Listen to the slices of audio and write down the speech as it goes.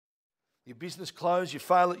Your business closed, you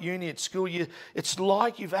fail at uni, at school, it's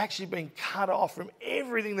like you've actually been cut off from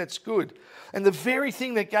everything that's good. And the very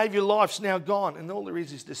thing that gave you life's now gone. And all there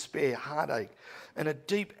is despair, heartache, and a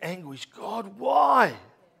deep anguish. God, why?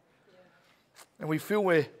 And we feel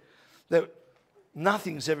that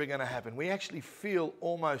nothing's ever going to happen. We actually feel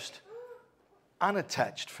almost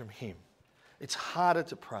unattached from Him. It's harder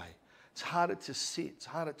to pray. It's harder to sit. It's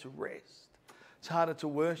harder to rest. It's harder to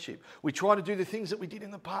worship. We try to do the things that we did in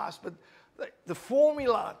the past, but the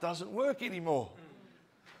formula doesn't work anymore.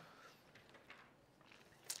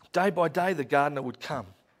 Day by day, the gardener would come.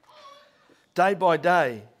 Day by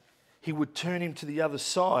day, he would turn him to the other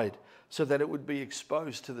side so that it would be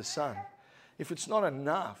exposed to the sun. If it's not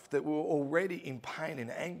enough that we're already in pain and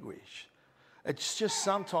anguish, it's just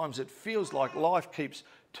sometimes it feels like life keeps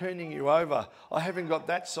turning you over. I haven't got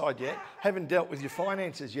that side yet. Haven't dealt with your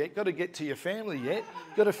finances yet. Got to get to your family yet.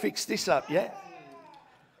 Got to fix this up yet.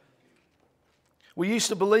 We used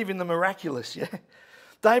to believe in the miraculous, yeah?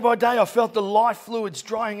 Day by day, I felt the life fluids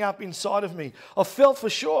drying up inside of me. I felt for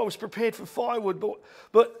sure I was prepared for firewood,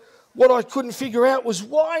 but what I couldn't figure out was,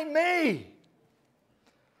 why me?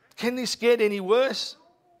 Can this get any worse?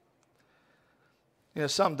 You know,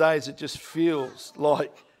 some days it just feels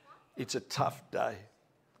like it's a tough day.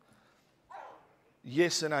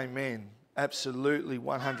 Yes and amen, absolutely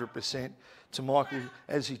 100% to Michael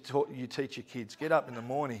as he taught you teach your kids. Get up in the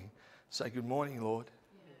morning, say good morning, Lord.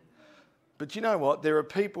 But you know what? There are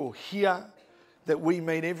people here that we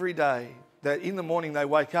meet every day that in the morning they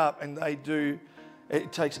wake up and they do,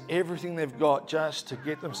 it takes everything they've got just to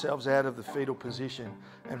get themselves out of the fetal position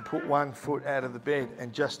and put one foot out of the bed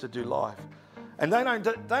and just to do life. And they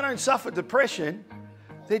don't suffer depression.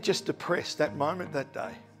 They're just depressed that moment, that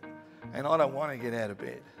day. And I don't want to get out of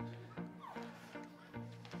bed.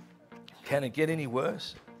 Can it get any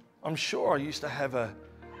worse? I'm sure I used to have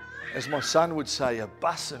as my son would say, a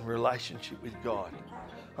bussin' relationship with God.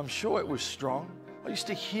 I'm sure it was strong. I used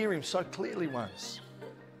to hear Him so clearly once.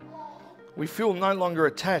 We feel no longer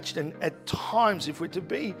attached, and at times, if we're to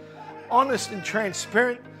be honest and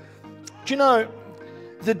transparent, do you know,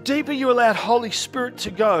 the deeper you allow Holy Spirit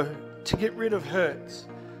to go to get rid of hurts,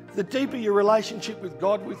 the deeper your relationship with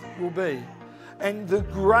God will be, and the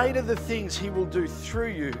greater the things He will do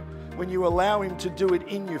through you when you allow Him to do it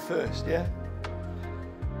in you first, yeah?